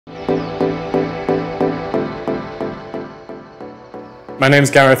My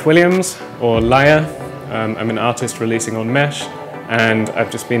name's Gareth Williams, or Llyr. I'm an artist releasing on Mesh, and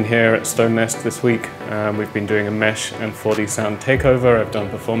I've just been here at Stone Nest this week. We've been doing a Mesh and 4D sound takeover. I've done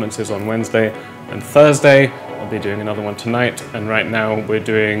performances on Wednesday and Thursday. I'll be doing another one tonight, and right now we're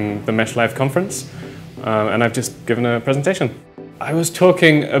doing the Mesh Live conference, and I've just given a presentation. I was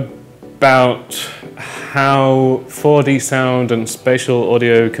talking about how 4D sound and spatial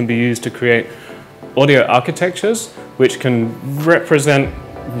audio can be used to create audio architectures which can represent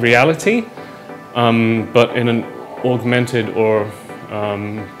reality, but in an augmented or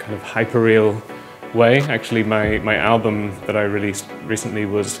kind of hyperreal way. Actually, my album that I released recently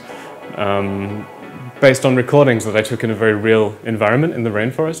was based on recordings that I took in a very real environment in the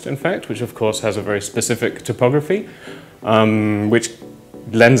rainforest, in fact, which of course has a very specific topography, which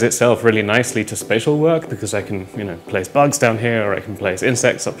lends itself really nicely to spatial work because I can, place bugs down here, or I can place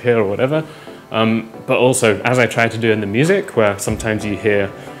insects up here, or whatever. But also, as I try to do in the music, where sometimes you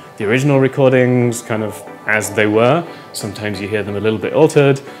hear the original recordings kind of as they were, sometimes you hear them a little bit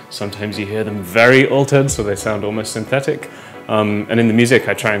altered, sometimes you hear them very altered, so they sound almost synthetic. And in the music,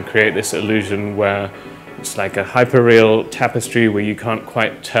 I try and create this illusion where it's like a hyperreal tapestry where you can't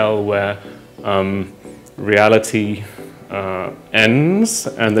quite tell where reality ends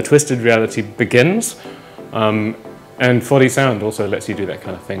and the twisted reality begins. And 4D sound also lets you do that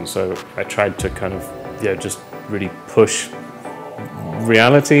kind of thing. So I tried to kind of, just really push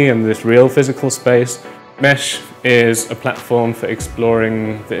reality and this real physical space. Mesh is a platform for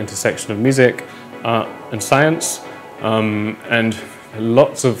exploring the intersection of music, art, and science. And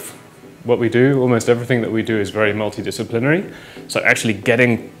lots of what we do, almost everything that we do, is very multidisciplinary. So actually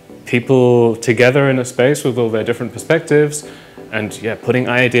getting people together in a space with all their different perspectives, and putting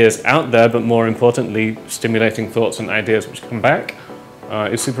ideas out there, but more importantly, stimulating thoughts and ideas which come back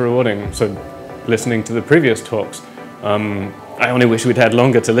is super rewarding. So listening to the previous talks, I only wish we'd had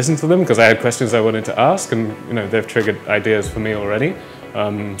longer to listen to them because I had questions I wanted to ask, and they've triggered ideas for me already.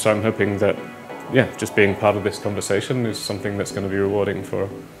 So I'm hoping that just being part of this conversation is something that's going to be rewarding for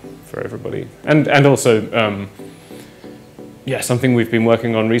everybody. And also, something we've been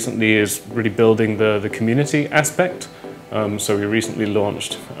working on recently is really building the community aspect. So we recently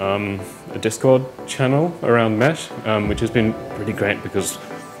launched a Discord channel around Mesh, which has been really great because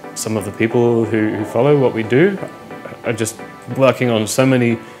some of the people who follow what we do are just working on so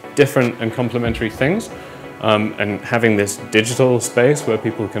many different and complementary things. And having this digital space where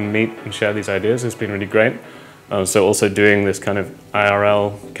people can meet and share these ideas has been really great. So also doing this kind of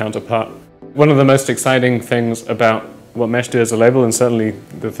IRL counterpart. One of the most exciting things about what Mesh do as a label, and certainly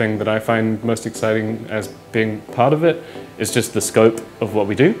the thing that I find most exciting as being part of it, is just the scope of what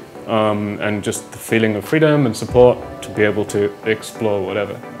we do, and just the feeling of freedom and support to be able to explore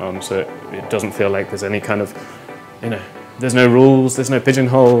whatever. So it doesn't feel like there's any kind of, there's no rules, there's no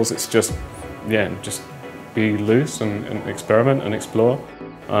pigeonholes. It's just, just be loose and experiment and explore.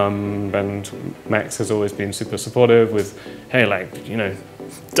 And Max has always been super supportive with, hey,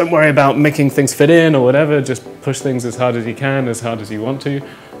 don't worry about making things fit in or whatever, just push things as hard as you can, as hard as you want to.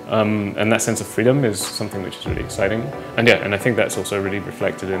 And that sense of freedom is something which is really exciting. And and I think that's also really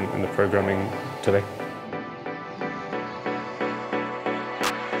reflected in the programming today.